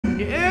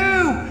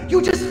No!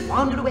 You just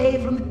wandered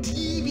away from the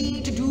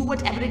TV to do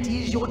whatever it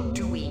is you're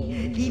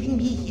doing, leaving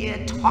me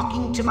here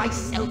talking to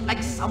myself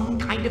like some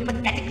kind of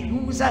pathetic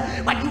loser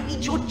while you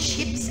eat your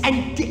chips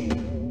and dip.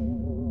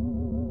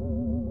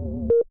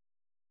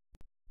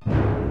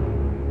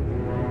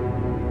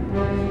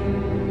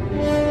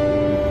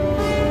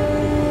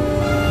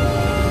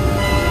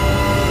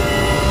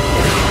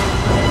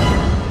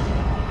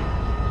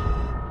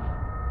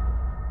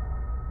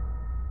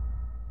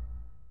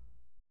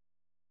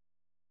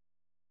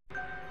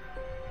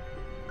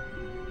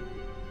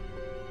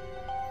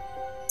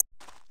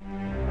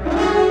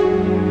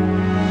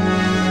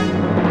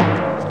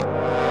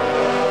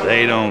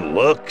 They don't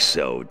look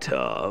so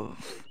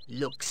tough.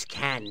 Looks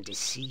can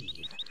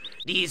deceive.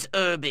 These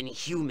urban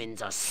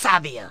humans are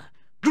savvier,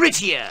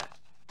 grittier,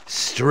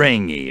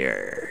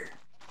 Stringier.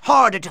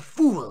 harder to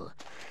fool.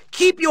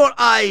 Keep your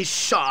eyes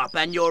sharp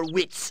and your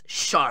wits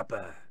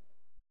sharper.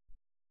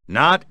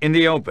 Not in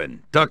the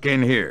open. Duck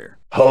in here.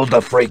 Hold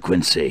the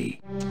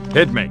frequency.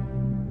 Hit me.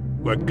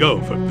 We're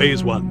go for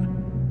phase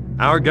 1.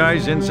 Our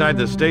guys inside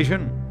the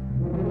station?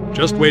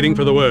 Just waiting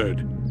for the word.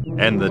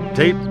 And the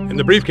tape? In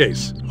the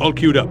briefcase, all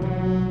queued up.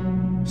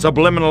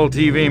 Subliminal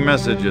TV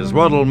messages.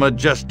 What'll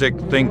Majestic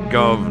think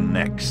of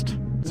next?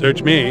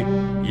 Search me.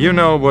 You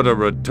know what a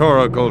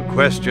rhetorical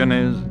question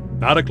is?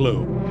 Not a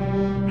clue.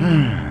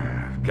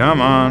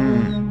 Come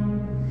on.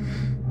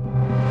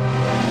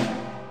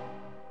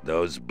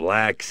 Those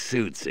black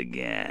suits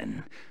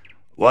again.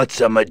 What's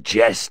a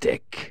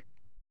Majestic?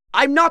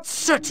 I'm not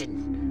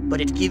certain, but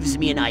it gives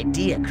me an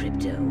idea,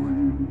 Crypto.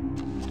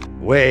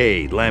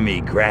 Wait, let me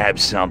grab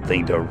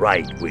something to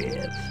write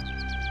with.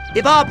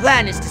 If our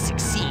plan is to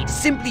succeed,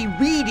 simply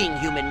reading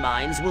human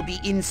minds will be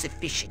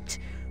insufficient.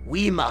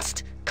 We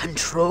must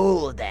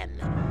control them.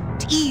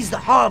 To ease the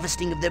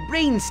harvesting of their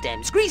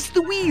brainstems, grease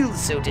the wheels,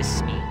 so to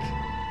speak.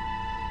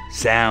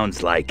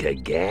 Sounds like a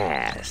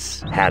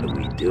gas. How do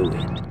we do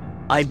it?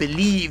 I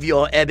believe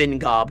your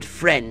ebon-garbed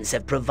friends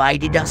have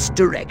provided us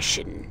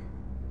direction.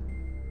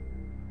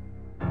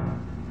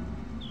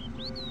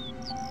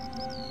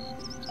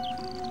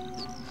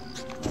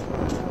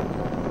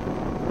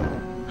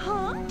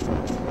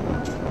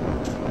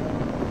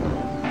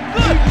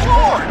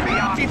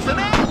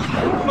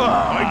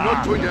 I'm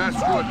not going to ask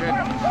you again.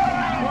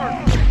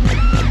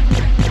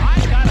 I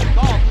got a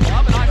golf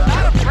club and I'm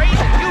not afraid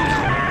to use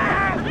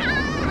it.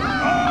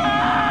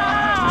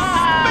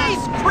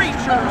 Space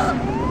creatures!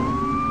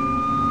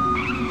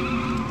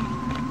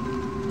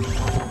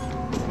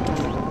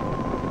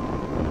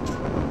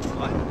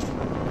 What?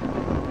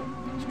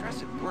 Stress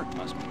at work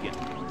must be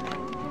getting to her.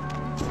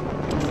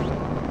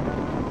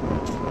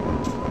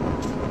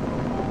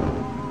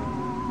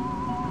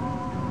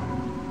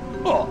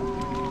 Oh!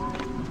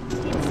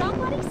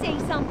 Somebody say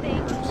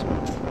something.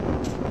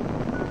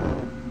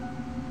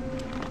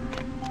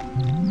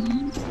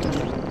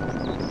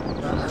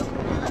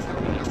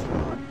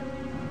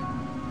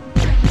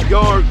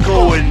 You're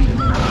going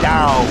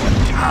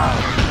downtown.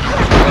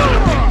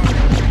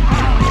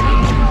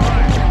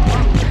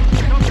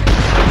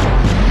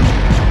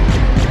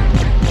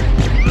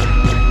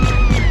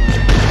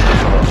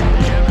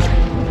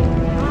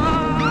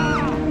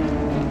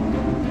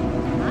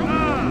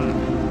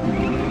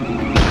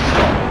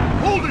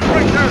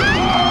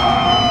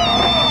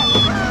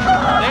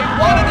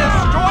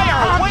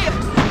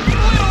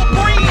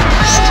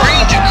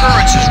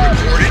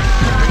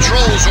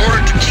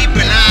 Ordered to keep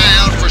an eye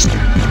out for...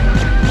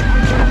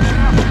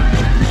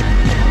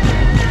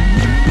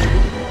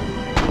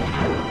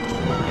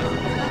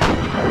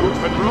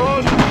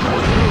 Patron!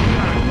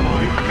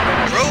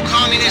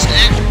 Pro-communist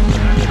act...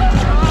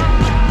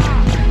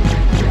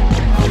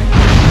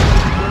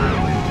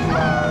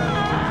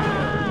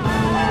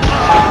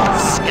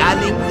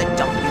 Scanning the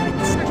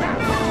documents.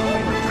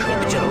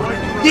 Crypto,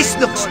 this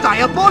looks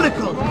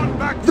diabolical.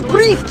 The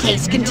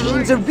briefcase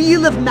contains a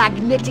reel of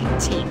magnetic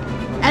tape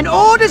and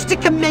orders to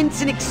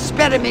commence an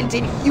experiment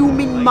in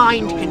human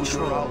mind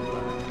control.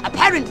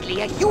 Apparently,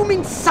 a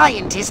human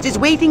scientist is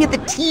waiting at the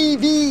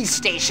TV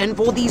station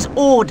for these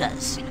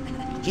orders.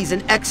 He's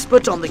an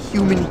expert on the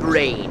human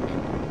brain.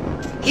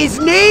 His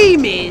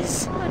name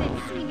is...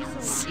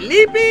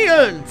 Sleepy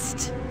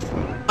Ernst.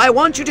 I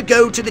want you to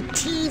go to the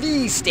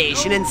TV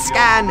station and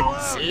scan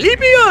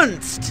Sleepy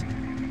Ernst.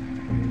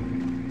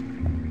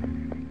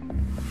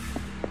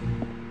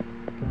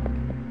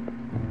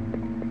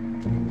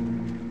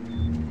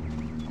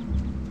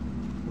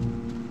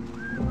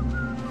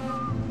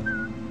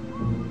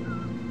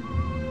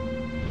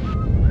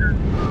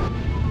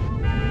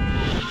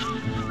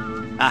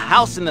 A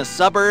house in the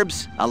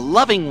suburbs, a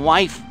loving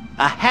wife,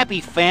 a happy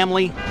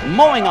family,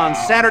 mowing on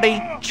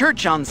Saturday,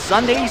 church on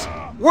Sundays,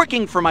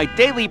 working for my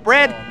daily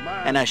bread,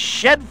 and a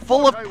shed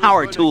full of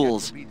power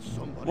tools.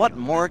 What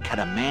more could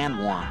a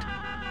man want?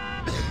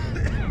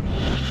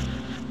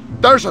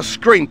 There's a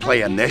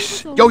screenplay in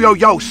this. Yo, yo,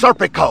 yo,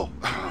 Serpico.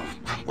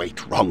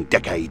 Wait, wrong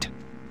decade.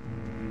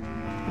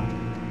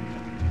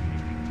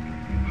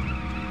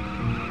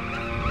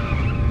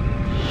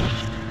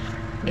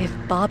 If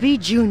Bobby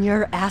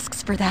Jr.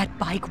 asks for that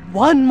bike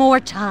one more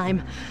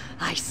time,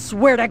 I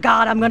swear to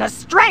God I'm gonna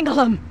strangle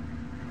him!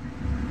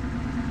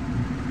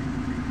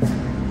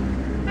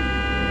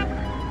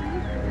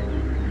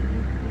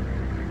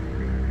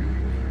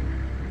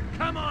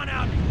 Come on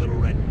out, you little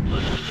red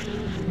monkey.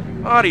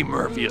 Audie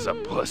Murphy is a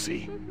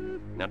pussy.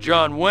 Now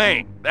John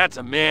Wayne, that's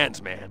a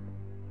man's man.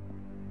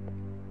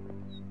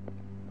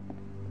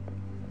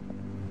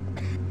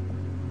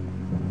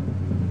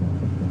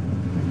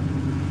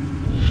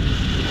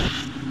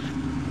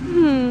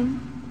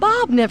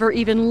 Bob never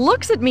even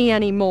looks at me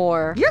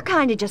anymore. You're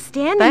kinda just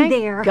standing Thank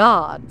there.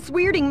 God. It's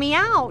weirding me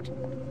out.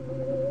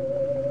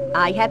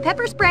 I have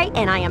pepper spray,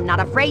 and I am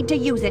not afraid to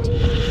use it.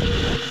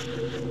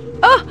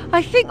 Oh,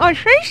 I think my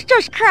face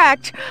just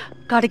cracked.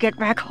 Gotta get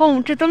back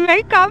home to the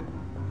makeup.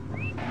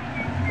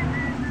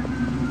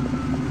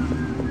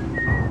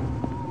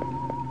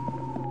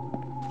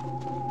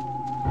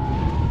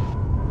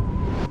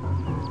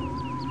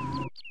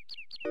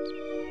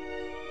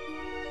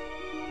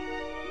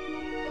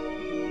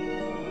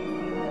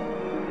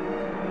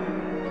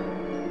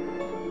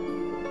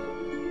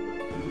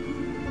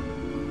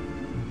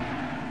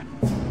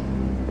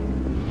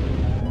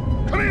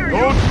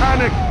 Don't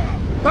panic!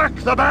 Back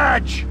the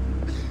badge!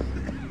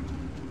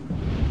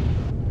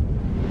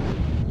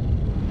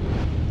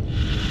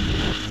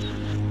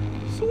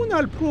 Soon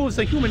I'll prove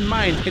the human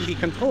mind can be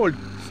controlled.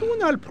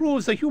 Soon I'll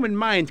prove the human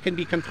mind can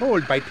be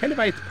controlled by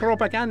televised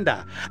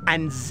propaganda.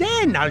 And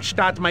then I'll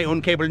start my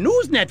own cable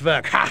news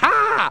network. Ha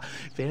ha!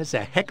 Where the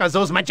heck are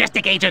those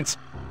Majestic agents?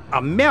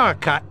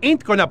 America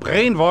ain't gonna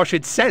brainwash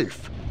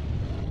itself.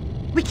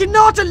 We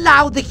cannot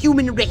allow the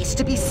human race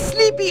to be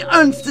Sleepy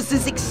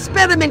Ernstus's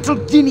experimental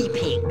guinea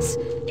pigs.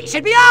 They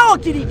should be our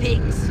guinea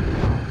pigs.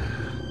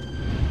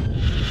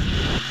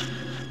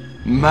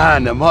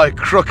 Man, am I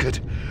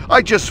crooked.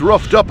 I just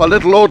roughed up a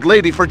little old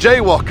lady for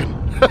jaywalking.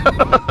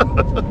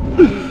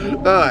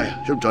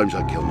 Aye, sometimes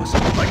I kill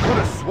myself. I could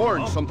have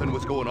sworn something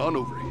was going on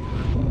over here.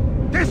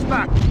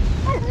 Dispatch!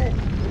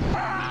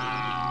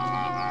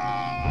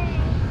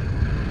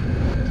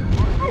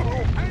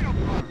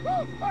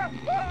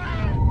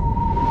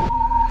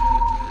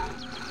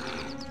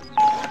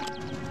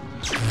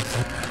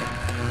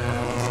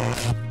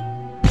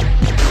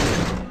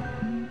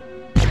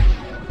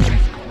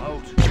 Please come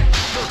out.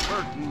 You're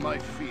hurting my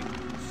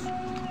feelings.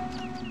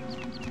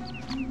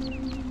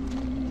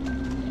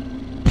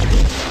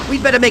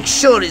 We'd better make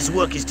sure his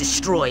work is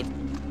destroyed.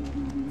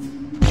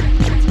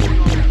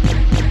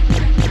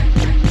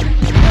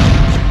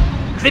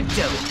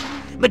 Crypto.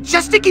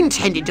 Majestic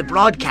intended to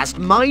broadcast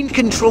mind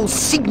control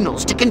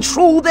signals to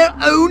control their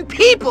own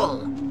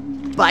people.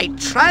 By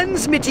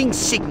transmitting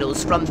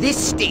signals from this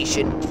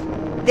station,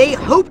 they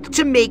hoped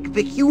to make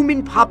the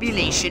human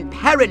population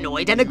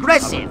paranoid and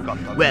aggressive.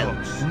 Well,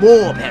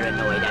 more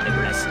paranoid and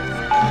aggressive.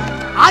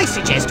 I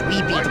suggest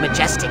we beat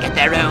Majestic at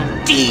their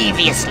own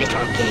devious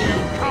little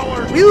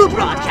game. We'll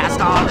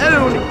broadcast our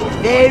own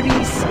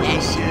very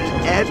special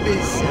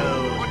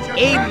episode.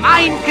 A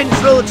mind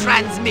control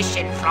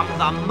transmission from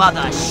the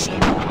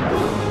mothership.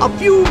 A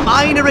few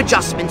minor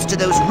adjustments to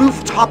those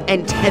rooftop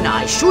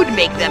antennae should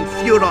make them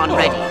Furon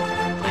ready.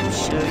 I'm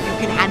sure you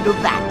can handle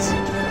that.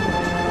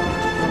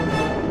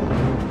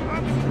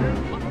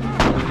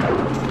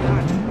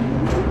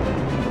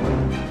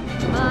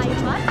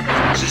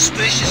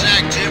 Suspicious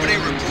activity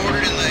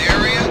reported in the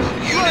area.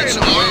 Units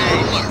are on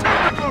alert.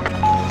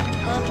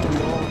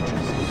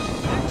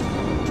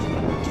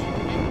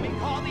 We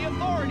call the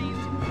authorities.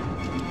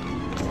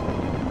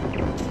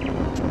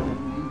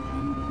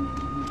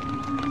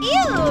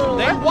 Ew!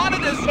 They want to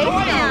destroy our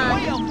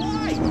way of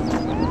life.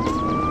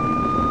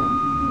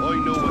 I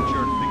know what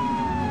you're thinking.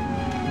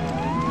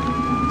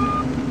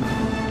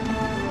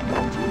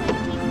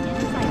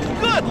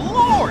 Good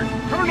Lord!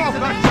 Turn off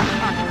that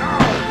jetpack now!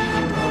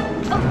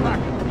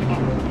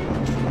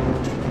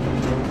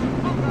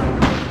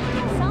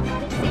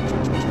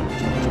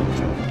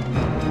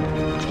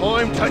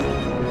 Time to...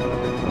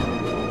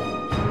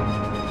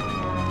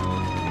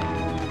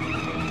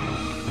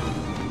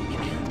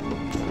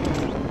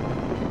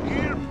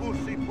 Here,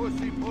 pussy,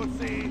 pussy,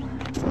 pussy.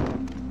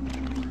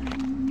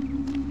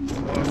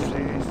 What's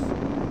this?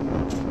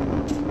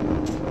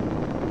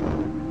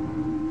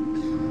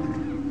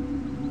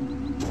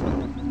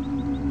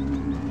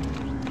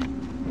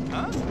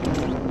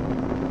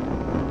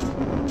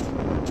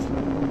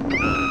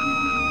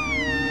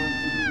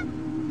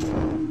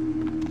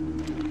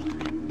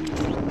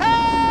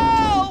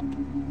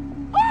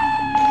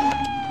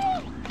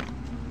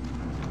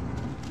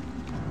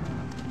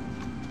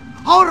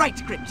 All right,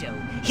 Crypto,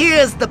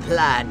 here's the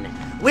plan.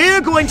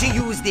 We're going to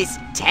use this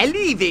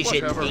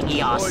television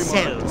thingy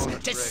ourselves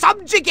to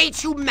subjugate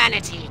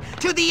humanity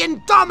to the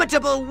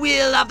indomitable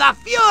will of the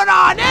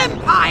Furon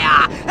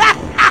Empire!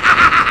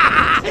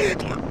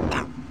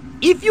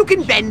 If you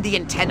can bend the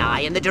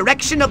antennae in the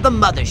direction of the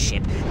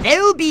mothership,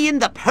 they'll be in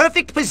the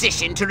perfect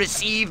position to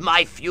receive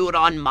my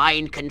Furon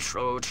mind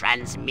control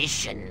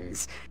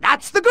transmissions.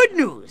 That's the good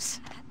news.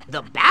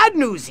 The bad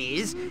news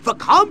is, for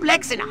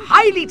complex and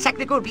highly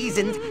technical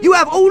reasons, you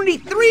have only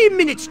 3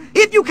 minutes.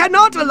 If you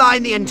cannot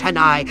align the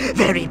antennae,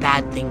 very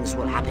bad things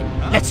will happen.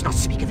 Let's not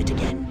speak of it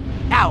again.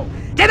 Now,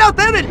 get out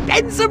there and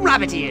bend some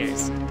rabbit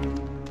ears.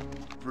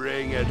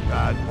 Bring it,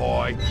 bad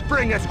boy.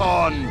 Bring it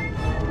on.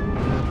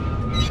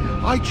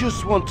 I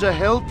just want to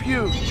help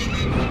you.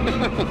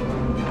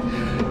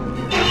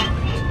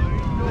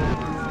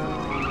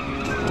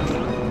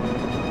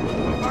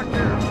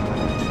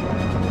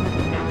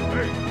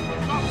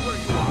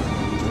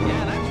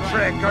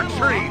 Trick or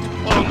treat,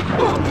 punk!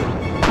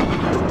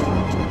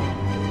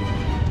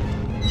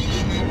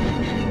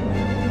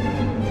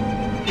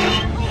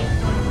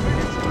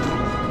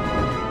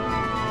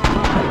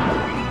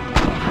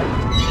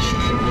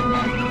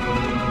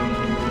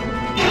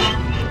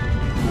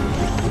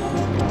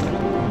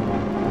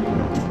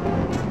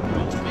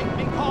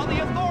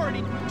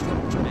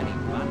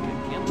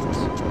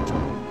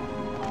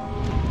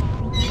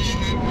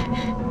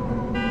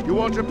 You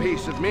want a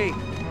piece of me?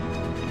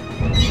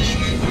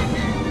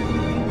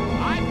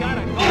 I've got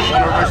a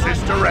Want to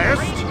resist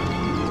arrest?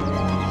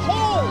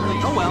 Holy!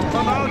 Oh well,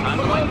 I'm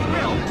quite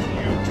thrilled.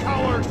 You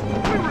coward! We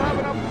were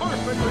having a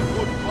perfectly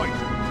good fight.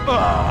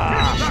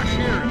 Get back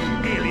here, you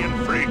alien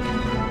freak!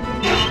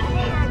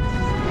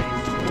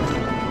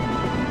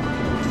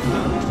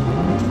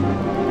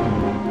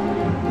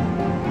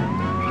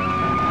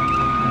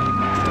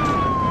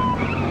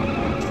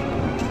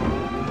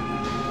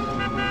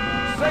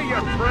 Say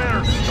your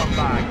prayers,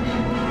 scumbag!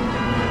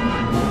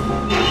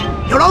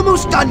 You're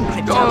almost done,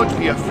 Crypto. Don't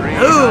be afraid.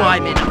 Oh,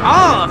 I'm in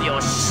awe of your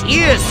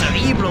sheer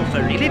cerebral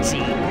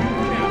virility.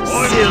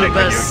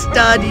 Silver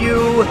stud,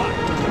 you.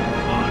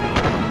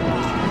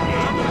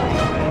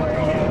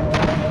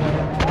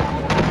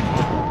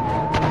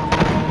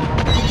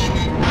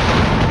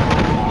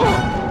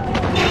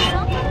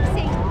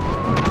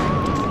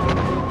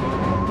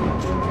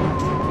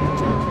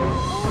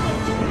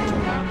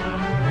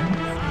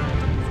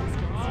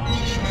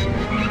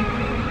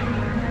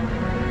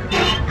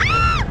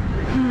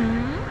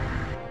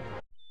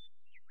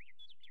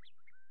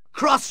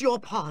 Cross your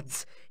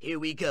pods. Here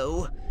we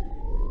go.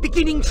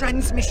 Beginning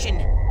transmission.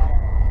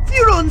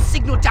 Furon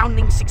signal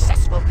downlink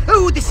successful.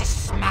 Oh, this is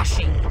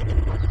smashing.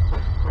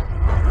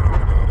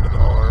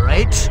 All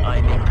right,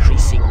 I'm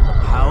increasing the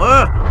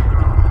power.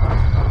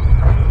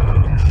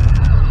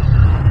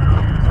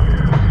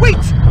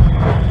 Wait!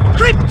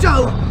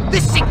 Crypto!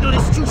 This signal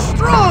is too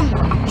strong!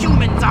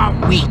 Humans are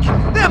weak!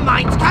 Their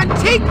minds can't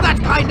take that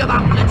kind of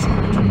amplitude!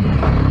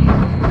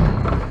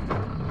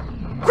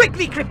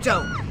 Quickly,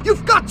 Crypto!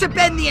 You've got to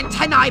bend the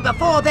antennae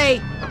before they...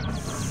 Ew!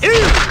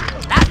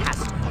 That has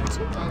to hurt.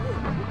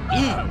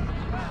 Ew!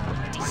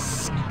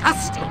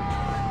 Disgusting!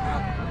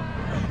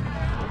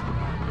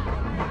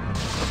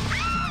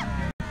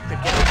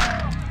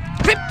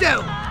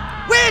 Crypto!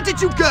 Where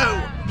did you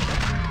go?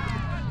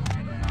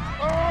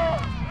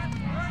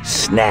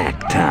 Snack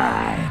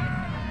time.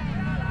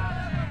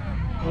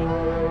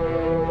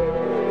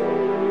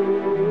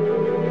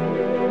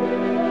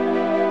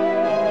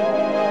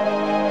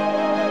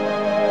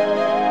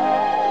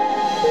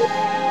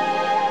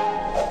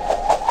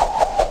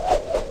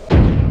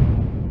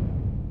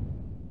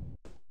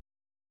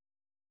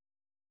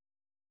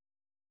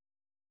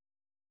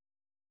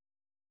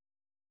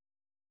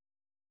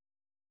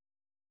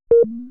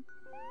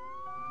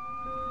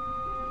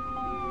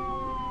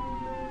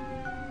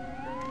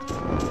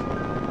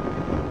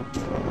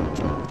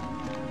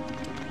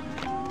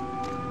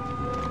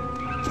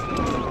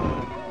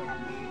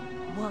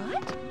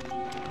 What?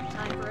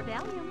 Time for a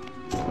Valium.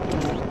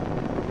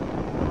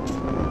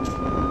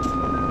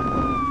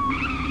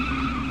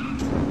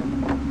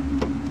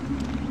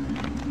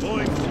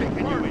 Boys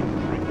taking you in.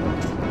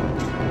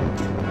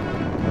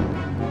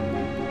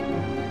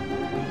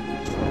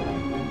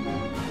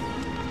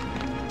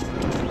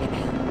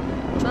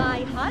 My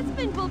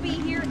husband will be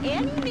here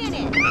any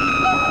minute.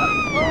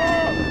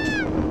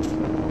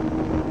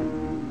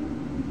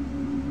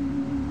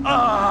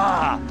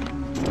 Ah!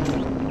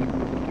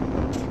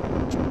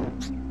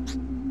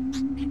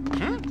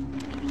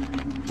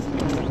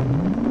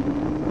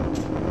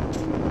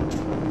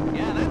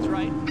 Yeah, that's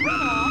right. Run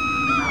along.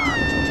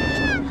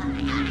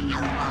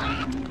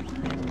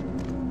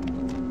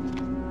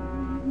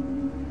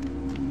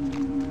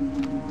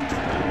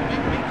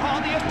 Make me call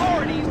the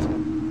authorities.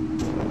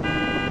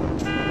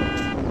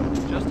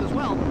 Just as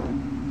well.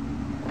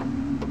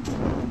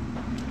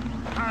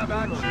 How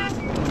about you?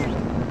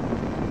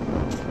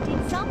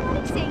 Did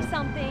somebody say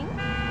something?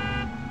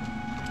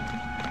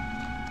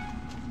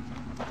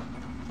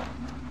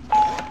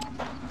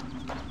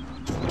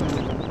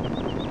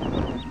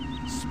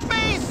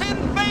 Space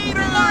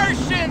Invader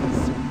Martians!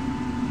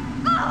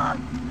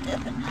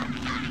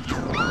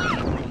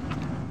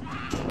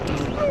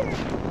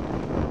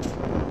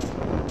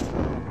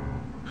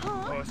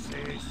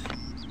 Pussies.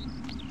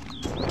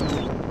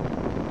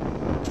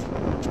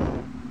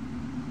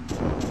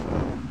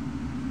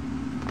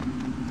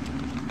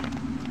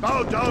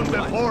 Bow down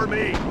before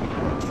me,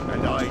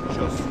 and I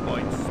just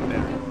might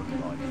spare your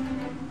life.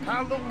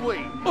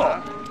 Halloween,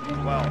 huh?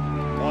 Well,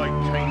 my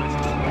team is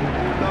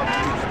love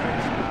you,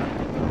 spaceman.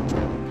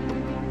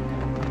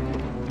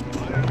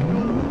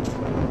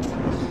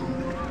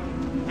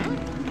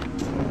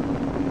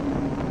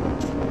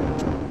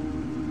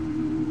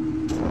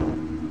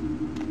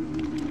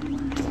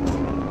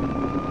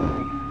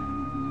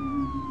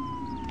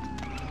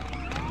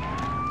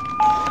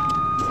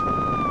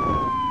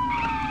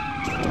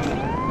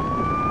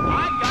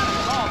 I've got a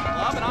golf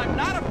club, and I'm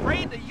not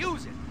afraid to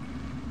use it.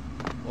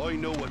 I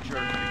know what you're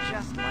thinking.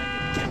 Just like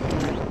it.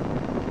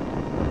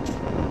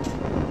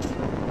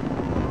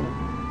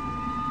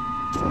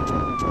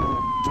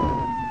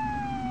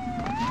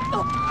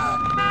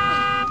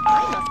 I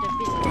must have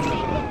been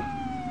mistaken.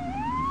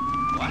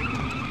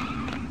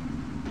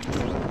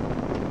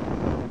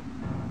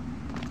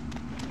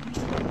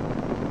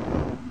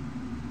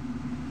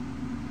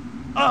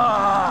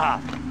 Ah!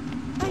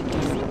 I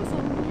guess it was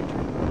only a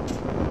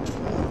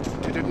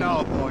dream. Did it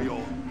now, boyo?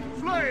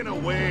 Flying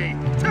away!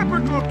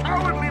 Typical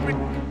cowardly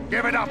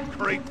Give it up,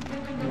 creep!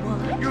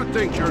 What? You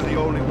think you're the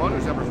only one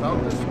who's ever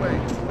felt this way?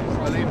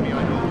 Believe me,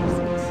 I know.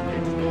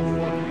 It's no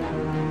fun.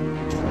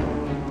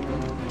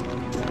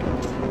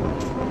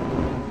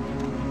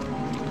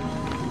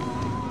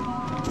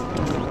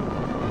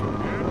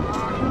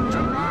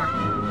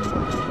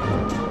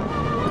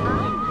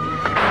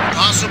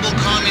 Possible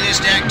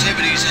communist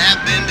activities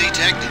have been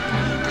detected.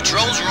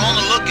 Patrols are on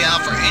the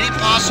lookout for any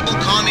possible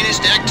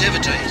communist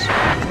activities.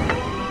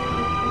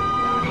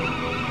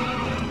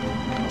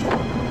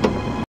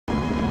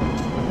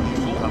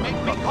 Make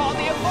me call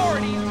the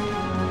authorities.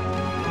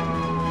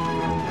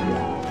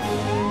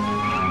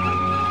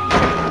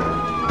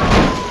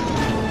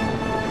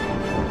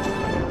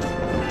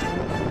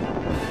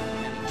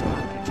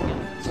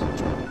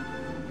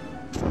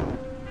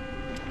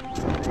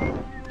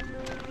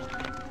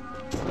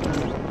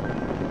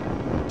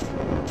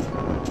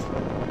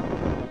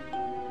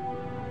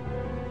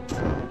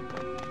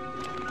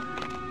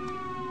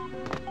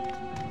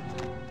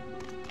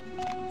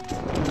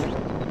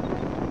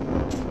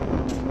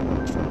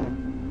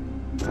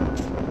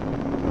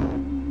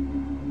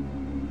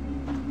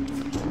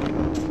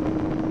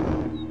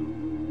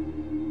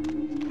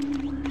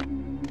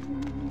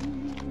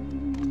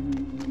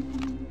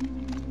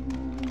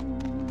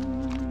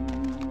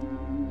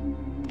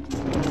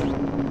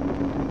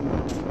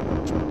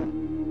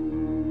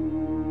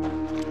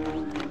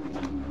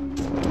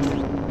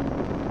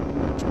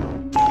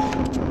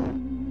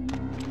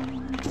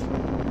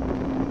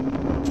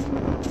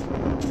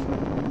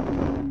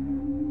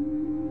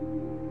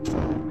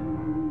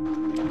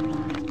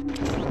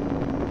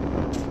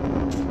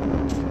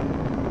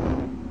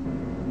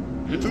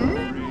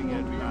 Bring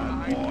it,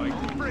 bad boy.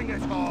 Bring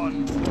it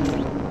on.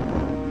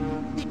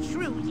 The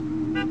truth.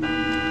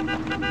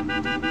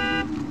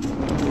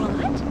 What?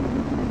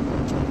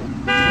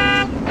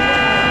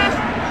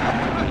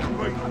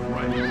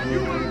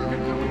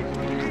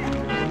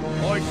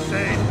 I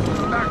said,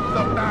 back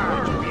the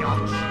badge,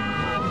 biatch.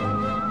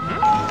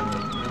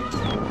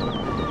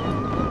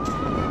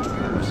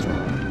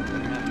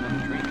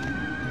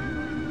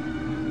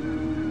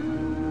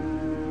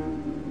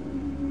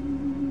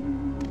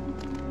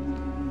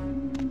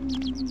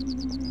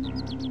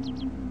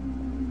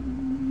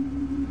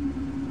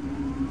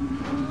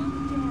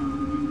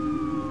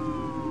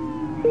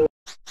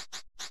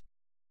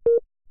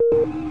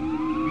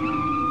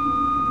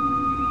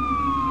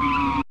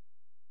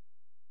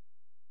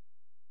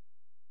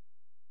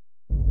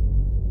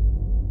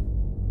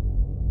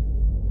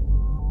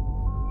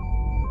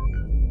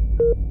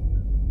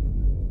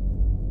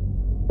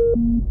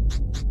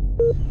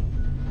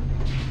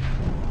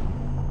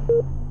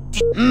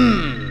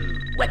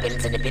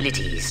 Weapons and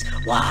abilities.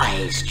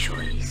 Wise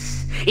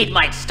choice. It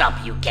might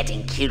stop you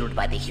getting killed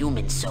by the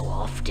humans so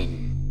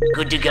often.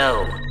 Good to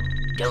go.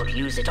 Don't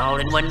use it all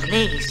in one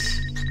place.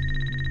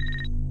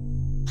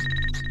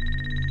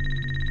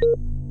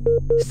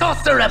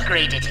 Saucer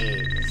upgrade it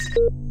is.